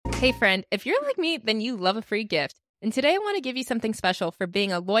Hey friend, if you're like me, then you love a free gift. And today I want to give you something special for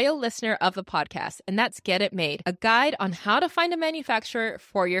being a loyal listener of the podcast, and that's Get It Made, a guide on how to find a manufacturer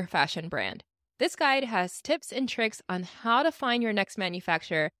for your fashion brand. This guide has tips and tricks on how to find your next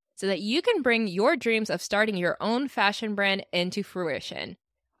manufacturer so that you can bring your dreams of starting your own fashion brand into fruition.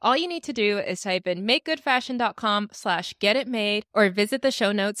 All you need to do is type in makegoodfashion.com/getitmade or visit the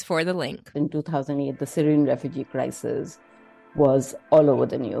show notes for the link. In 2008, the Syrian refugee crisis was all over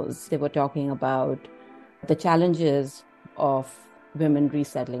the news. They were talking about the challenges of women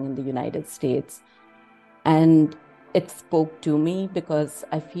resettling in the United States. And it spoke to me because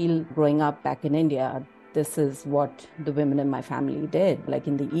I feel growing up back in India, this is what the women in my family did. Like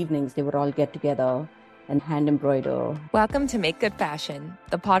in the evenings, they would all get together and hand embroider. Welcome to Make Good Fashion,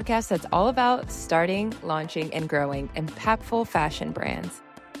 the podcast that's all about starting, launching, and growing impactful fashion brands.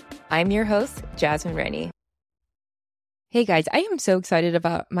 I'm your host, Jasmine Rennie. Hey guys, I am so excited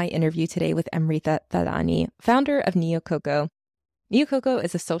about my interview today with Amrita Thadani, founder of NEOCOCO. NEOCOCO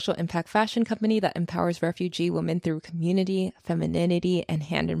is a social impact fashion company that empowers refugee women through community, femininity, and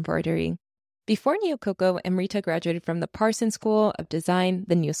hand embroidery. Before NEOCOCO, Amrita graduated from the Parsons School of Design,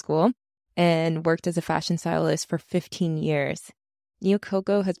 the New School, and worked as a fashion stylist for 15 years.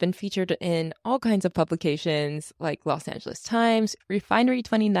 NEOCOCO has been featured in all kinds of publications like Los Angeles Times, Refinery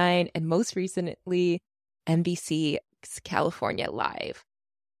 29, and most recently, NBC California Live.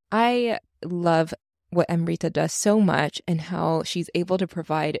 I love what Amrita does so much and how she's able to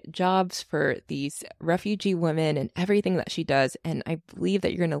provide jobs for these refugee women and everything that she does. And I believe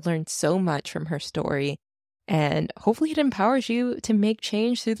that you're going to learn so much from her story. And hopefully it empowers you to make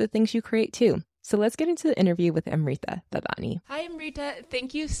change through the things you create too. So let's get into the interview with Amrita Thadani. Hi, Amrita.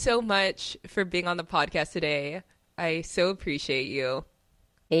 Thank you so much for being on the podcast today. I so appreciate you.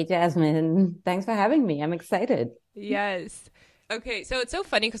 Hey, Jasmine. Thanks for having me. I'm excited. Yes. Okay, so it's so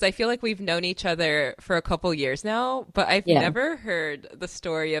funny because I feel like we've known each other for a couple years now, but I've never heard the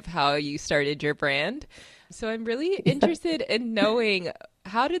story of how you started your brand. So I'm really interested in knowing,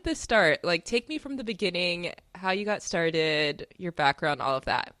 how did this start? Like, take me from the beginning, how you got started, your background, all of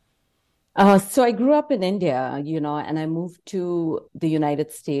that. So I grew up in India, and I moved to the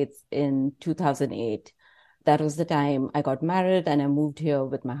United States in 2008. That was the time I got married and I moved here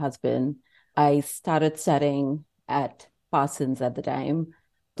with my husband. I started studying at Parsons at the time,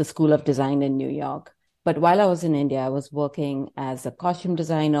 the School of Design in New York. But while I was in India, I was working as a costume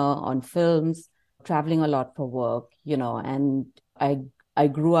designer on films, traveling a lot for work, and I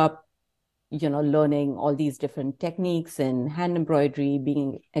grew up, learning all these different techniques in hand embroidery,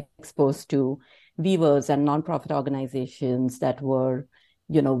 being exposed to weavers and nonprofit organizations that were,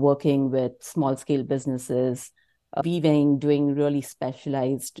 working with small scale businesses, weaving, doing really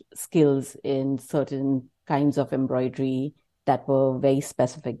specialized skills in certain kinds of embroidery that were very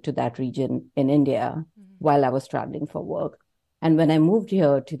specific to that region in India while I was traveling for work. And when I moved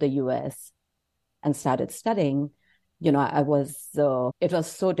here to the US and started studying, it was so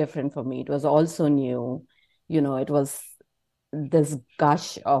different for me. It was also new. It was this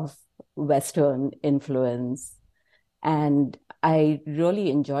gush of Western influence. And I really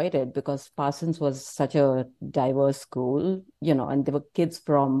enjoyed it because Parsons was such a diverse school, and there were kids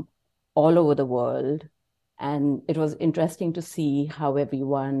from all over the world. And it was interesting to see how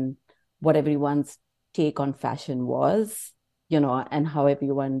what everyone's take on fashion was, and how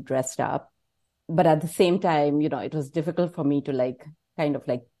everyone dressed up. But at the same time, it was difficult for me to kind of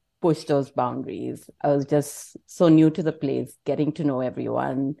push those boundaries. I was just so new to the place, getting to know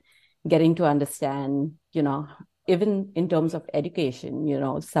everyone, getting to understand, even in terms of education,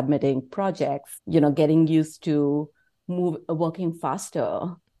 submitting projects, getting used to working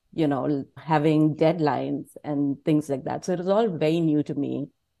faster, having deadlines and things like that. So it was all very new to me.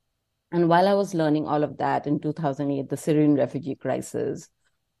 And while I was learning all of that in 2008, the Syrian refugee crisis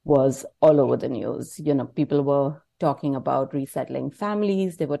was all over the news. People were talking about resettling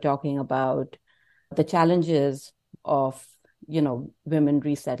families. They were talking about the challenges of, women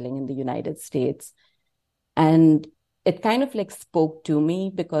resettling in the United States. And it kind of spoke to me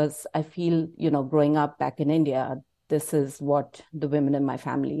because I feel, growing up back in India, this is what the women in my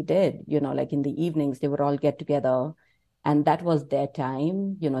family did. In the evenings, they would all get together and that was their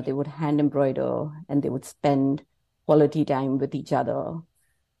time. They would hand embroider and they would spend quality time with each other,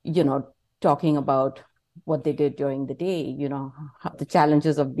 talking about what they did during the day, the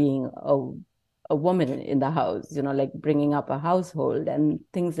challenges of being a woman in the house, bringing up a household and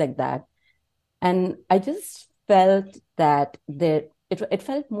things like that. And I just felt that it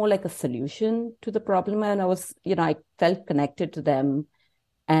felt more like a solution to the problem. And I felt connected to them.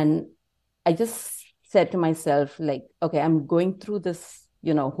 And I just said to myself, okay, I'm going through this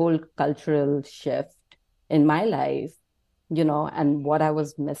whole cultural shift in my life, and what I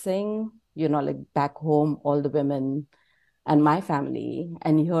was missing, like back home, all the women and my family.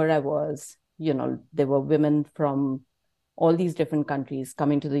 And here I was, there were women from all these different countries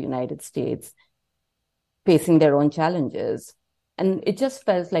coming to the United States, facing their own challenges. And it just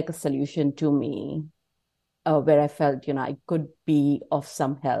felt like a solution to me, where I felt, I could be of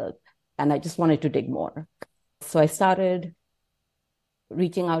some help. And I just wanted to dig more. So I started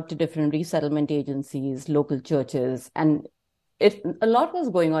reaching out to different resettlement agencies, local churches, and a lot was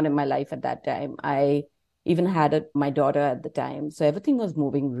going on in my life at that time. I even had my daughter at the time. So everything was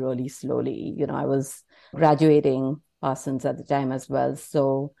moving really slowly. I was graduating Parsons at the time as well.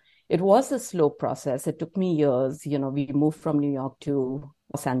 So it was a slow process. It took me years. We moved from New York to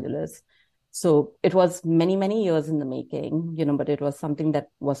Los Angeles. So it was many, many years in the making, but it was something that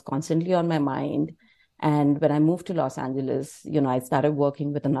was constantly on my mind. And when I moved to Los Angeles, I started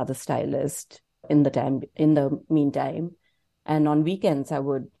working with another stylist in the meantime. And on weekends, I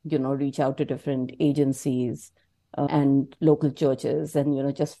would, reach out to different agencies and local churches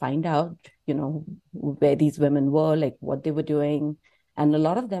and, just find out, where these women were, like what they were doing. And a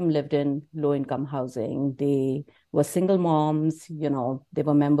lot of them lived in low-income housing. They were single moms, they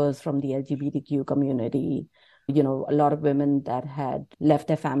were members from the LGBTQ community, a lot of women that had left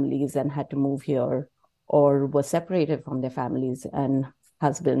their families and had to move here or were separated from their families and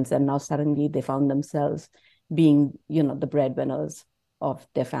husbands. And now suddenly they found themselves being, the breadwinners of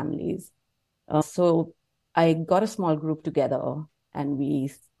their families. So I got a small group together and we,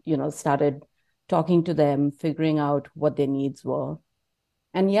 started talking to them, figuring out what their needs were.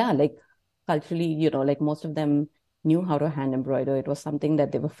 And yeah, like culturally, like most of them knew how to hand embroider. It was something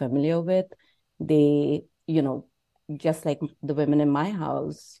that they were familiar with. They, just like the women in my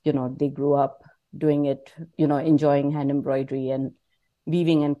house, they grew up doing it, enjoying hand embroidery and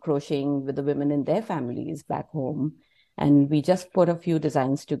weaving and crocheting with the women in their families back home. And we just put a few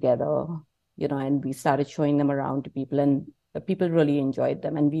designs together, and we started showing them around to people, and people really enjoyed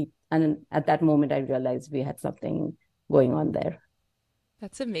them. And at that moment, I realized we had something going on there.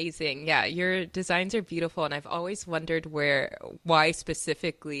 That's amazing. Yeah, your designs are beautiful. And I've always wondered why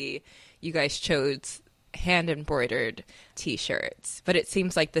specifically you guys chose hand embroidered t-shirts. But it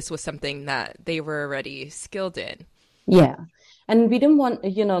seems like this was something that they were already skilled in. Yeah. And we didn't want,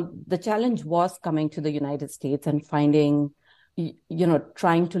 the challenge was coming to the United States and finding,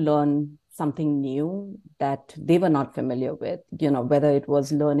 trying to learn something new that they were not familiar with, whether it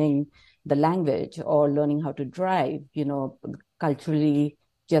was learning the language or learning how to drive, culturally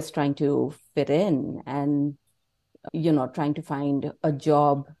just trying to fit in and, trying to find a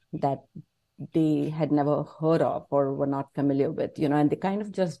job that they had never heard of or were not familiar with, and they kind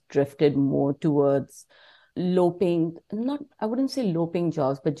of just drifted more towards I wouldn't say loping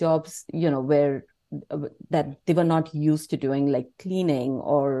jobs, but jobs, where that they were not used to doing, like cleaning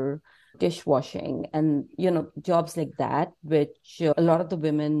or dishwashing and, jobs like that, which a lot of the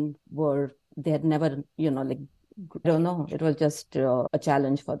women they had never, like, I don't know, it was just a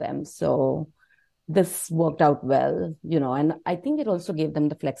challenge for them. So this worked out well, and I think it also gave them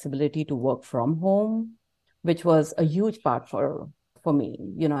the flexibility to work from home, which was a huge part for me,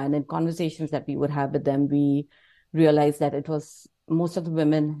 and in conversations that we would have with them, we realized that most of the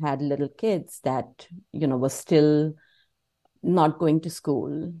women had little kids that, were still not going to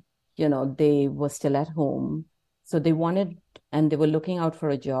school, they were still at home. So they were looking out for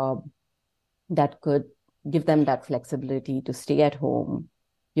a job that could give them that flexibility to stay at home,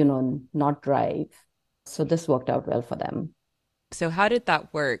 not drive. So this worked out well for them. So how did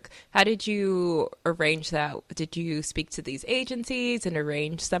that work? How did you arrange that? Did you speak to these agencies and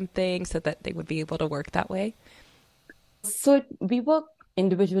arrange something so that they would be able to work that way? So we work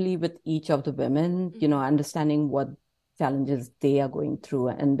individually with each of the women, understanding what challenges they are going through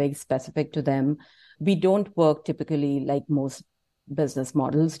and very specific to them. We don't work typically like most business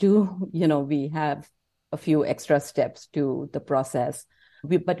models do. We have a few extra steps to the process.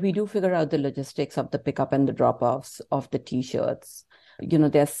 But we do figure out the logistics of the pickup and the drop-offs of the T-shirts.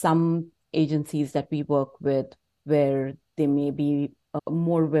 There's some agencies that we work with where there may be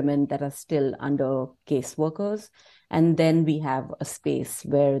more women that are still under caseworkers. And then we have a space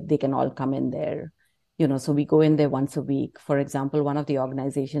where they can all come in there. So we go in there once a week. For example, one of the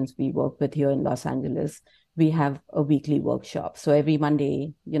organizations we work with here in Los Angeles, we have a weekly workshop. So every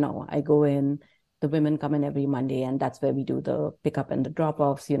Monday, I go in. The women come in every Monday, and that's where we do the pickup and the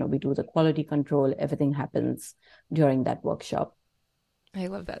drop-offs. We do the quality control. Everything happens during that workshop. I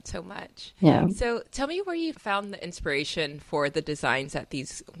love that so much. Yeah. So tell me where you found the inspiration for the designs that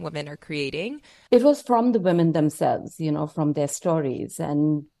these women are creating. It was from the women themselves, from their stories.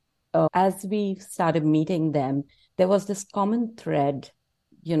 And as we started meeting them, there was this common thread,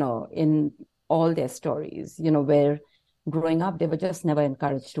 in all their stories, where growing up, they were just never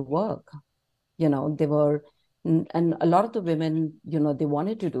encouraged to work. They were, and a lot of the women, they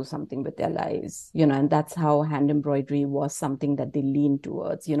wanted to do something with their lives, and that's how hand embroidery was something that they leaned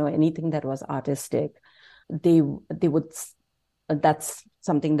towards, anything that was artistic, they would, that's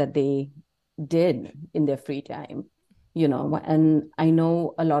something that they did in their free time, and I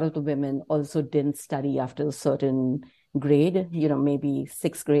know a lot of the women also didn't study after a certain grade, maybe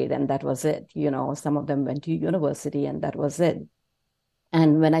sixth grade, and that was it. Some of them went to university and that was it.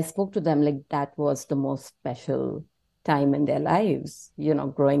 And when I spoke to them, like that was the most special time in their lives,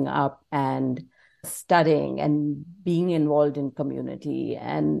 growing up and studying and being involved in community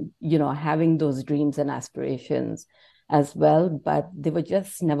and, having those dreams and aspirations as well. But they were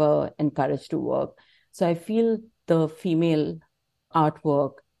just never encouraged to work. So I feel the female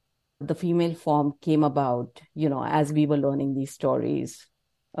artwork, the female form came about, as we were learning these stories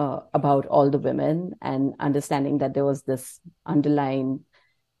about all the women and understanding that there was this underlying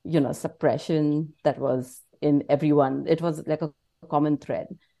suppression that was in everyone. It was like a common thread.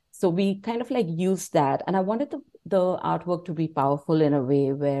 So we kind of like used that. And I wanted the artwork to be powerful in a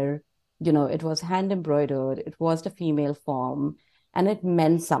way where, it was hand embroidered, it was the female form, and it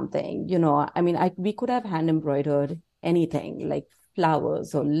meant something. I mean, we could have hand embroidered anything like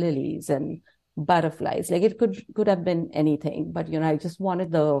flowers or lilies and butterflies. Like it could have been anything. But, I just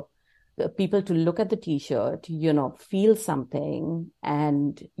wanted the people to look at the t-shirt, feel something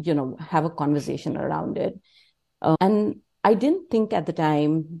and, have a conversation around it. And I didn't think at the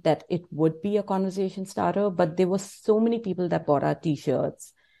time that it would be a conversation starter, but there were so many people that bought our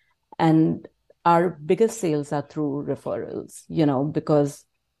t-shirts, and our biggest sales are through referrals, because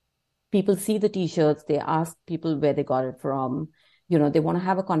people see the t-shirts, they ask people where they got it from, they want to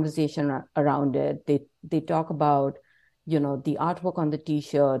have a conversation around it. They talk about the artwork on the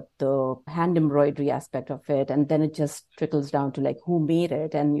t-shirt, the hand embroidery aspect of it, and then it just trickles down to like who made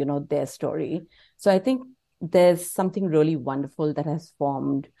it and, their story. So I think there's something really wonderful that has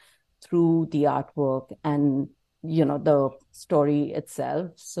formed through the artwork and, the story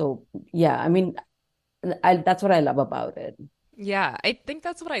itself. So yeah, I mean, that's what I love about it. Yeah, I think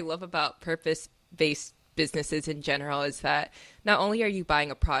that's what I love about purpose-based businesses in general is that not only are you buying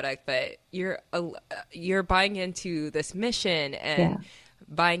a product, but you're buying into this mission and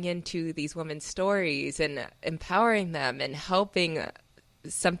buying into these women's stories and empowering them and helping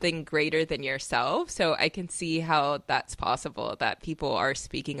something greater than yourself. So I can see how that's possible, that people are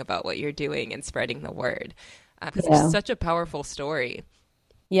speaking about what you're doing and spreading the word because it's such a powerful story.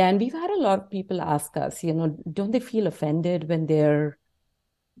 Yeah, and we've had a lot of people ask us, don't they feel offended when they're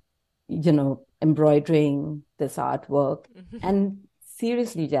embroidering this artwork? And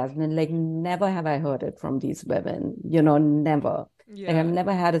seriously, Jasmine, like never have I heard it from these women, never. Yeah. Like I've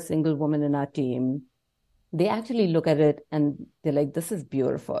never had a single woman in our team. They actually look at it and they're like, this is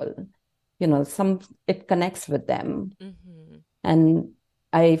beautiful. It connects with them. And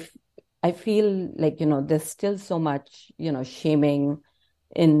I feel like, there's still so much, shaming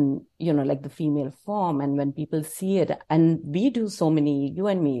in, like the female form. And when people see it, and we do so many, you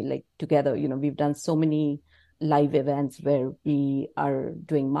and me, like together, we've done so many live events where we are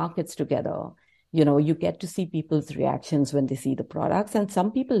doing markets together. You get to see people's reactions when they see the products, and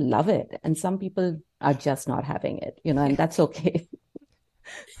some people love it and some people are just not having it, and that's okay.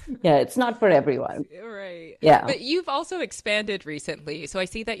 Yeah, it's not for everyone. Right. Yeah. But you've also expanded recently. So I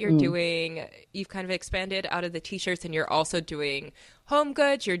see that you've kind of expanded out of the t-shirts and you're also doing home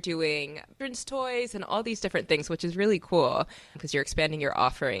goods, you're doing children's toys and all these different things, which is really cool because you're expanding your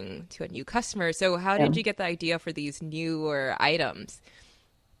offering to a new customer. So how did you get the idea for these newer items?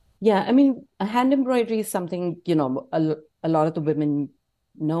 Yeah, I mean, hand embroidery is something, a lot of the women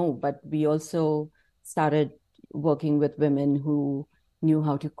know, but we also started working with women who knew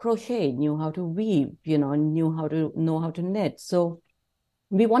how to crochet, knew how to weave, knew how to knit. So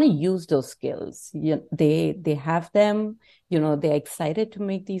we want to use those skills. They have them, they're excited to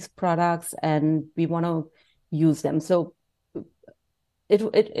make these products and we want to use them. So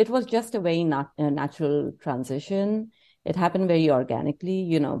it was just a very natural transition. It happened very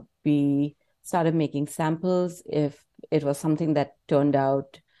organically. We started making samples. If it was something that turned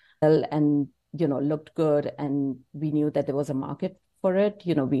out well and, looked good and we knew that there was a market for it,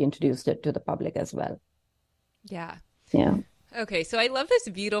 we introduced it to the public as well. Yeah. Yeah. Okay, so I love this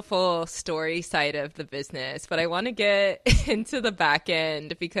beautiful story side of the business, but I want to get into the back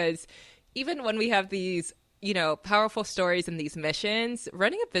end because even when we have these, powerful stories and these missions,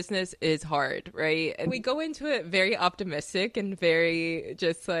 running a business is hard, right? And we go into it very optimistic and very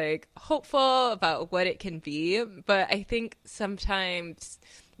just like hopeful about what it can be. But I think sometimes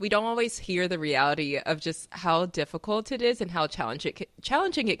we don't always hear the reality of just how difficult it is and how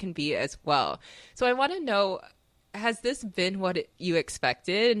challenging it can be as well. So I want to know, has this been what you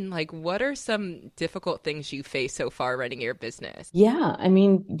expected? And like, what are some difficult things you face so far running your business? Yeah, I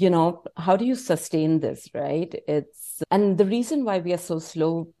mean, how do you sustain this, right? And the reason why we are so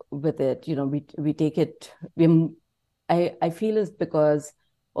slow with it, we take it, I feel is because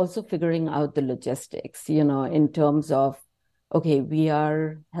also figuring out the logistics, in terms of, okay, we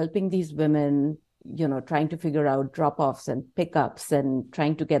are helping these women, trying to figure out drop-offs and pickups and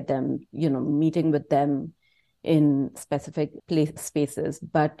trying to get them, meeting with them in specific spaces,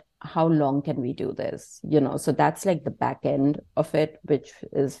 but how long can we do this? So that's like the back end of it, which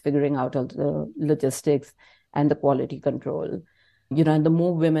is figuring out all the logistics and the quality control. And the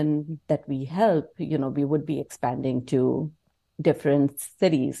more women that we help, we would be expanding to different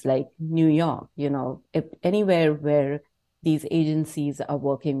cities like New York, if anywhere where these agencies are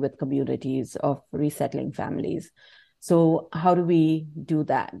working with communities of resettling families. So how do we do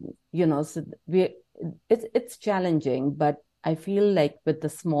that? So it's challenging, but I feel like with the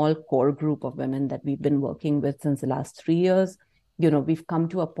small core group of women that we've been working with since the last 3 years, we've come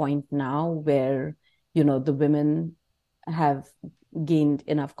to a point now where, the women have gained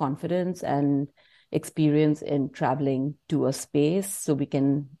enough confidence and experience in traveling to a space. So we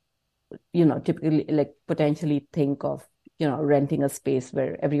can, typically like potentially think of, renting a space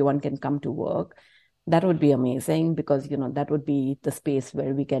where everyone can come to work. That would be amazing because, that would be the space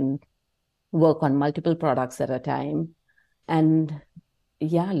where we can work on multiple products at a time. And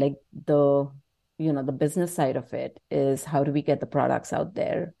yeah, like the business side of it is how do we get the products out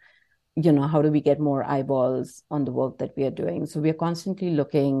there? How do we get more eyeballs on the work that we are doing? So we are constantly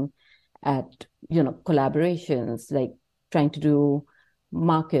looking at, collaborations, like trying to do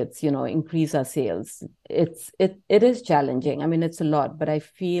markets, increase our sales. It is challenging. I mean, it's a lot, but I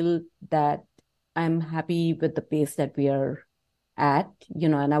feel that I'm happy with the pace that we are at,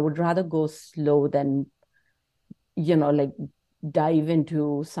 and I would rather go slow than, like dive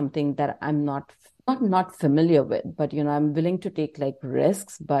into something that I'm not familiar with, but, I'm willing to take like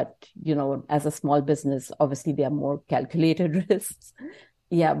risks, but, as a small business, obviously there are more calculated risks.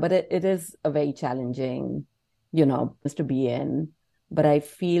 Yeah, but it is a very challenging, to be in, but I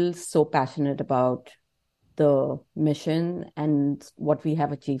feel so passionate about the mission and what we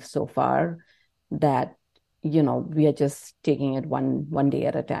have achieved so far that we are just taking it one day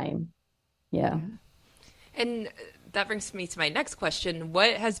at a time. Yeah. And that brings me to my next question.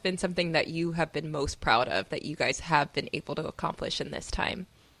 What has been something that you have been most proud of that you guys have been able to accomplish in this time?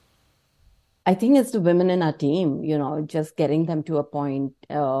 I think it's the women in our team, just getting them to a point,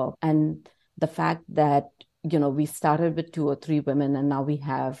 and the fact that, we started with 2 or 3 women and now we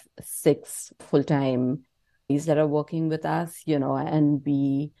have 6 full-time that are working with us, and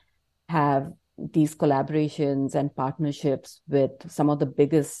we have these collaborations and partnerships with some of the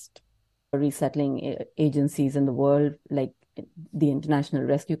biggest resettling agencies in the world, like the International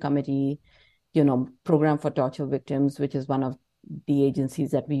Rescue Committee, Program for Torture Victims, which is one of the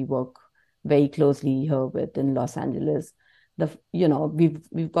agencies that we work very closely here with in Los Angeles.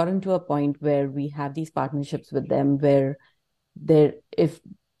 We've gotten to a point where we have these partnerships with them where if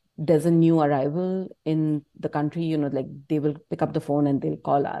there's a new arrival in the country, like they will pick up the phone and they'll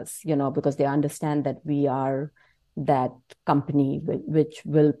call us, because they understand that we are that company which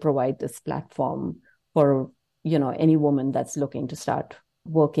will provide this platform for, any woman that's looking to start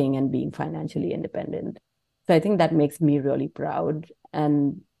working and being financially independent. So I think that makes me really proud.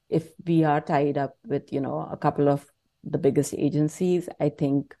 And if we are tied up with, a couple of the biggest agencies, I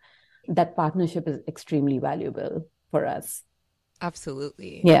think that partnership is extremely valuable for us.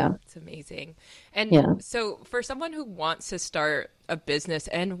 Absolutely. Yeah. It's amazing. And Yeah. so for someone who wants to start a business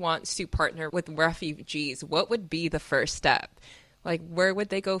and wants to partner with refugees, what would be the first step? Like, where would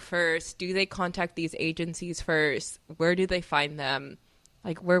they go first? Do they contact these agencies first? Where do they find them?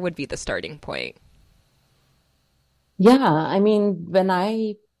 Like, where would be the starting point? Yeah. I mean, when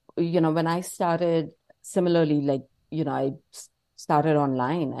I started similarly, like, I started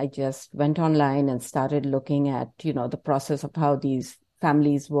online. I just went online and started looking at, the process of how these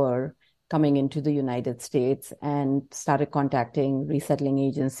families were coming into the United States and started contacting resettling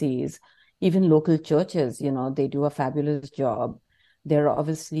agencies, even local churches, they do a fabulous job. They're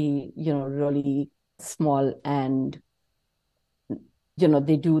obviously, really small and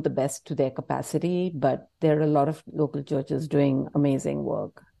they do the best to their capacity, but there are a lot of local churches doing amazing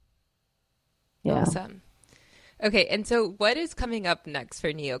work. Yeah. Awesome. Okay, and so what is coming up next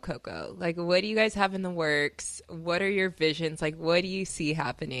for NeoCoco? Like, what do you guys have in the works? What are your visions? Like, what do you see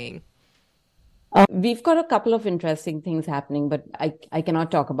happening? We've got a couple of interesting things happening, but I cannot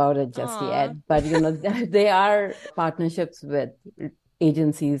talk about it just Aw. yet. But, they are partnerships with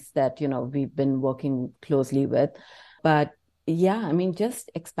agencies that, we've been working closely with. But yeah, I mean, just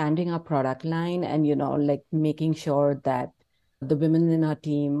expanding our product line and, like making sure that the women in our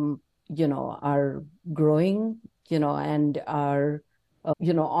team, are growing, and are,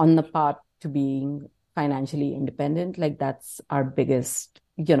 on the path to being financially independent. Like that's our biggest,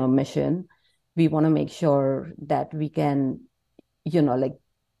 mission. We want to make sure that we can, like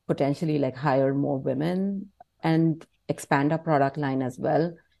potentially like hire more women and expand our product line as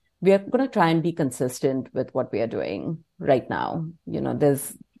well. We are going to try and be consistent with what we are doing right now.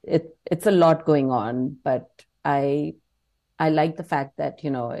 It's a lot going on, but I like the fact that,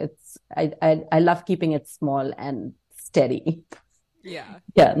 I love keeping it small and steady. Yeah.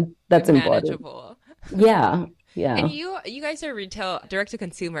 Yeah, that's important. Manageable. Yeah, And yeah. you guys are retail direct to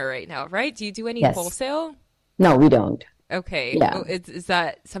consumer right now, right? Do you do any Yes. wholesale? No, we don't. Okay. Yeah. Oh, is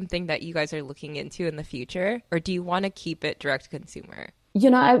that something that you guys are looking into in the future, or do you want to keep it direct to consumer?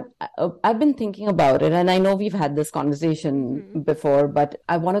 I've been thinking about it, and I know we've had this conversation Hmm. before, but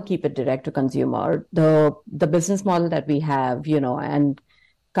I want to keep it direct to consumer. The business model that we have, and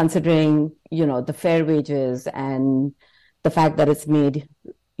considering, the fair wages and the fact that it's made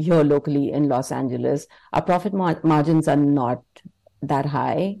here locally in Los Angeles, our profit margins are not that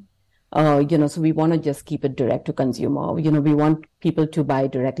high. So we want to just keep it direct to consumer. We want people to buy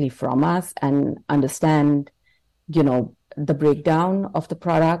directly from us and understand, the breakdown of the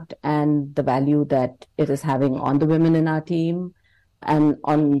product and the value that it is having on the women in our team and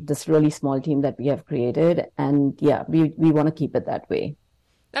on this really small team that we have created. And yeah, we want to keep it that way.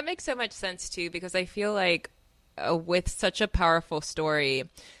 That makes so much sense too, because I feel like with such a powerful story,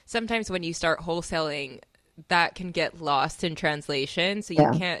 sometimes when you start wholesaling, that can get lost in translation. So you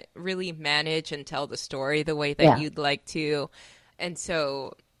Yeah, can't really manage and tell the story the way that yeah, you'd like to. And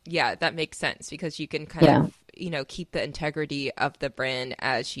so, yeah, that makes sense because you can kind yeah, of, keep the integrity of the brand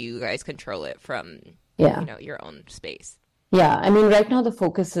as you guys control it from, yeah. your own space. Yeah, I mean, right now the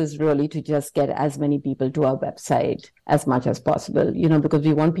focus is really to just get as many people to our website as much as possible, because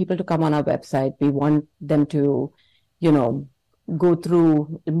we want people to come on our website. We want them to, you know, go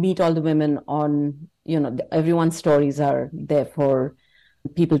through, meet all the women on, everyone's stories are there for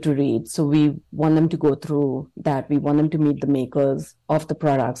people to read. So we want them to go through that. We want them to meet the makers of the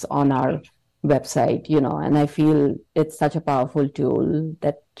products on our website, and I feel it's such a powerful tool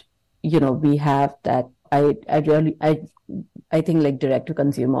that, we have that I think like direct to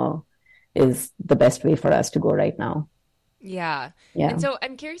consumer is the best way for us to go right now. Yeah. And Yeah. so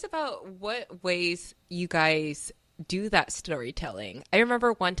I'm curious about what ways you guys do that storytelling. I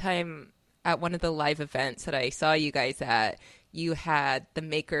remember one time at one of the live events that I saw you guys at, you had the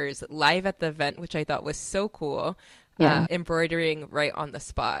makers live at the event, which I thought was so cool, Yeah. embroidering right on the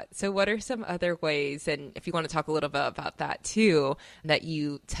spot. So, what are some other ways, and if you want to talk a little bit about that too, that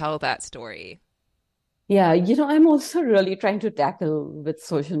you tell that story? Yeah. I'm also really trying to tackle with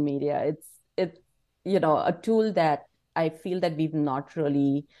social media. It's, a tool that I feel that we're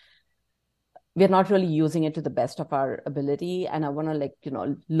not really using it to the best of our ability. And I want to like,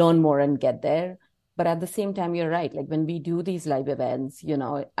 learn more and get there. But at the same time, you're right. Like when we do these live events,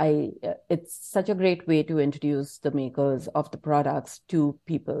 it's such a great way to introduce the makers of the products to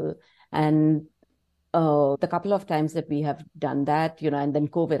people. And the couple of times that we have done that, and then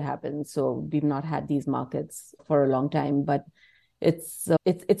COVID happened. So we've not had these markets for a long time, but it's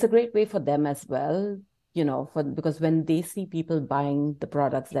a great way for them as well, because when they see people buying the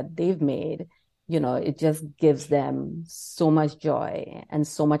products that they've made, it just gives them so much joy and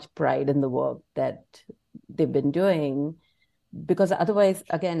so much pride in the work that they've been doing. Because otherwise,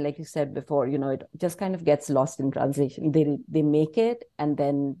 again, like you said before, it just kind of gets lost in translation. They make it and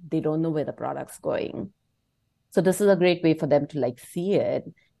then they don't know where the product's going. So this is a great way for them to like see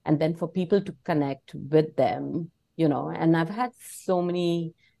it and then for people to connect with them, and I've had so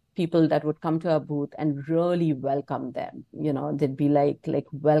many people that would come to our booth and really welcome them. They'd be like,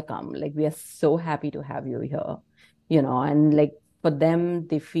 welcome, like we are so happy to have you here, and like for them,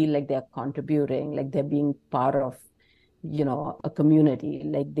 they feel like they're contributing, like they're being part of, a community,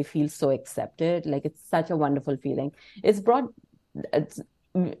 like they feel so accepted. Like it's such a wonderful feeling. It's brought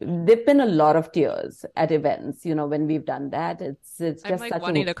there've been a lot of tears at events, when we've done that. It's I'm just like such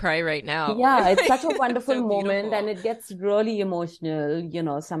wanting to cry right now. yeah, it's such a It's wonderful so moment, and beautiful. it gets really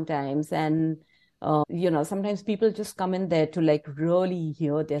emotional, sometimes. And sometimes people just come in there to like really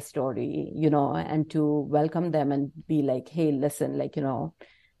hear their story, and to welcome them and be like, hey, listen, like,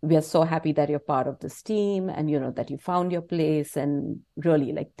 we are so happy that you're part of this team, and that you found your place, and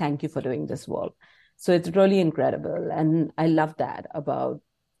really like thank you for doing this work. So it's really incredible, and I love that about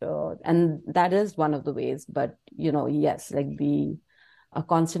and that is one of the ways. But yes, like we are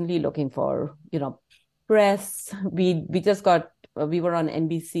constantly looking for press. We were on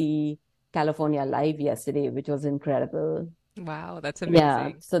NBC California Live yesterday, which was incredible. Wow, that's Yeah,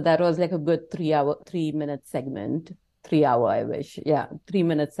 amazing. so that was like a good 3 minute segment. 3 hour, I wish. Yeah, 3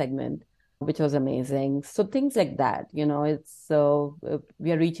 minute segment, which was amazing. So things like that, it's so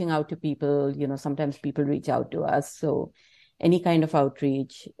we are reaching out to people. Sometimes people reach out to us. So any kind of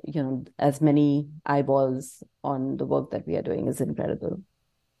outreach, as many eyeballs on the work that we are doing is incredible.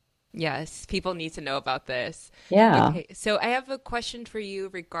 Yes, people need to know about this. Yeah, Okay, so I have a question for you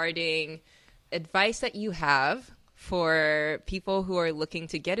regarding advice that you have for people who are looking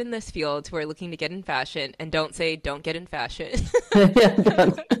to get in this field, who are looking to get in fashion, and don't say don't get in fashion.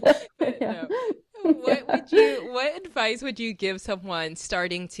 yeah, But yeah. no. Yeah. What advice would you give someone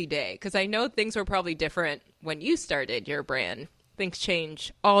starting today? Because I know things were probably different when you started your brand. Things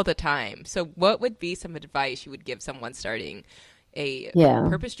change all the time. So what would be some advice you would give someone starting a Yeah.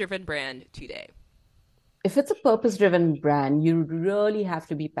 purpose-driven brand today? If it's a purpose-driven brand, you really have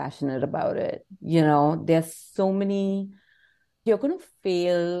to be passionate about it. There's so many, you're going to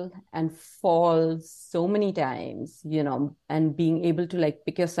fail and fall so many times, and being able to like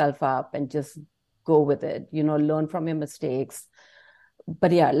pick yourself up and just go with it, learn from your mistakes.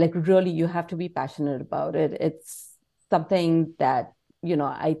 But yeah, like really, you have to be passionate about it. It's something that,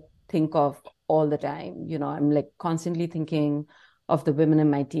 I think of all the time. I'm like constantly thinking of the women in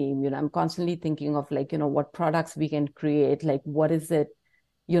my team. I'm constantly thinking of like, what products we can create, like, what is it,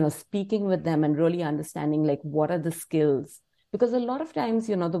 speaking with them and really understanding like what are the skills. Because a lot of times,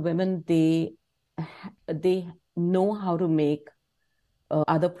 the women, they know how to make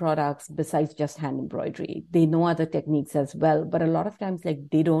other products besides just hand embroidery. They know other techniques as well, but a lot of times, like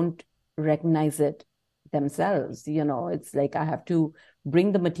they don't recognize it themselves. It's like I have to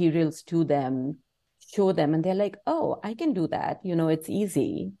bring the materials to them, show them, and they're like, "Oh, I can do that." It's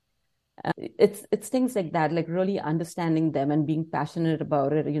easy. It's things like that, like really understanding them and being passionate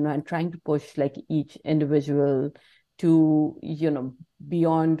about it, and trying to push like each individual to,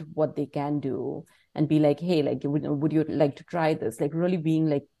 beyond what they can do, and be like, hey, like, would you like to try this? Like really being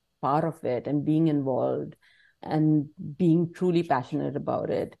like part of it and being involved and being truly passionate about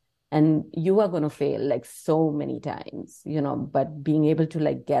it. And you are going to fail like so many times, but being able to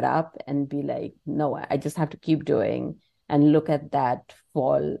like get up and be like, no, I just have to keep doing, and look at that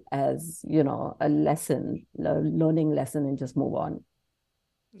fall as, a lesson, a learning lesson, and just move on.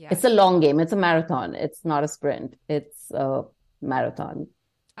 It's a Yes. long game. It's a marathon. It's not a sprint. It's a marathon.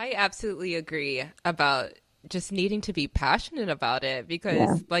 I absolutely agree about just needing to be passionate about it Yeah.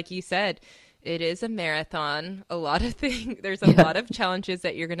 because, like you said, it is a marathon. A lot of things, there's a Yeah. lot of challenges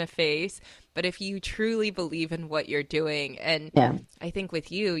that you're going to face. But if you truly believe in what you're doing, and Yeah. I think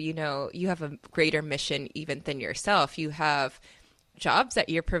with you, you have a greater mission even than yourself. You have jobs that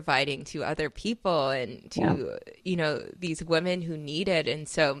you're providing to other people and Yeah. to, these women who need it. And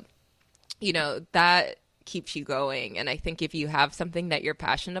so, that keeps you going. And I think if you have something that you're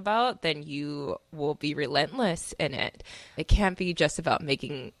passionate about, then you will be relentless in it. It can't be just about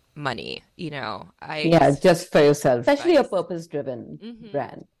making money. I Yeah. just Just for yourself, especially a advice. purpose driven Hmm.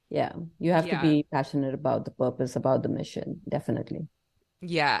 brand. Yeah. You have to Yeah. be passionate about the purpose, about the mission. Definitely.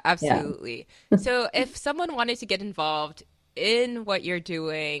 Yeah, Yeah. absolutely. So if someone wanted to get involved in what you're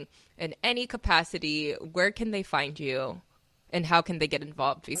doing in any capacity, where can they find you and how can they get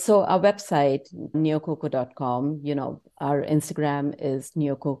involved? So our website, neococo.com, our Instagram is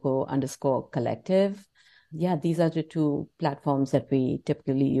neococo_collective. Yeah, these are the two platforms that we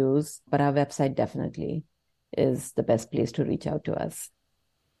typically use, but our website definitely is the best place to reach out to us.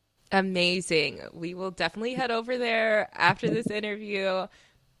 Amazing. We will definitely head over there after this interview.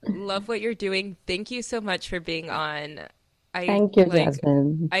 Love what you're doing. Thank you so much for being on. I Thank you, like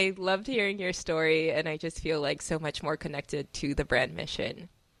Jasmine. I loved hearing your story and I just feel like so much more connected to the brand mission.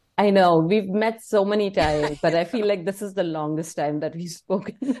 I know we've met so many times, but I I feel like this is the longest time that we've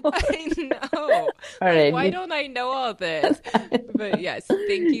spoken. All I know. Like, right. why don't I know all this? But yes,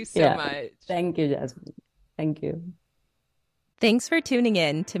 thank you so Yeah. much. Thank you, Jasmine. Thank you. Thanks for tuning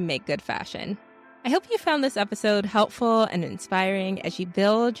in to Make Good Fashion. I hope you found this episode helpful and inspiring as you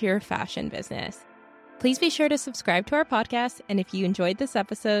build your fashion business. Please be sure to subscribe to our podcast, and if you enjoyed this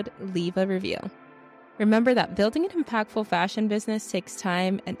episode, leave a review. Remember that building an impactful fashion business takes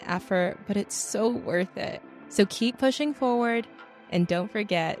time and effort, but it's so worth it. So keep pushing forward, and don't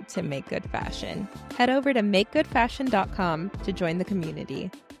forget to make good fashion. Head over to makegoodfashion.com to join the community.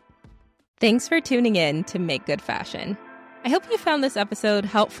 Thanks for tuning in to Make Good Fashion. I hope you found this episode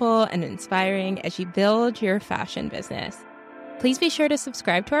helpful and inspiring as you build your fashion business. Please be sure to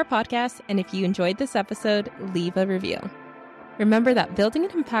subscribe to our podcast, and if you enjoyed this episode, leave a review. Remember that building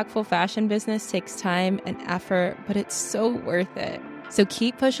an impactful fashion business takes time and effort, but it's so worth it. So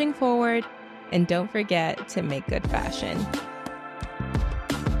keep pushing forward, and don't forget to make good fashion.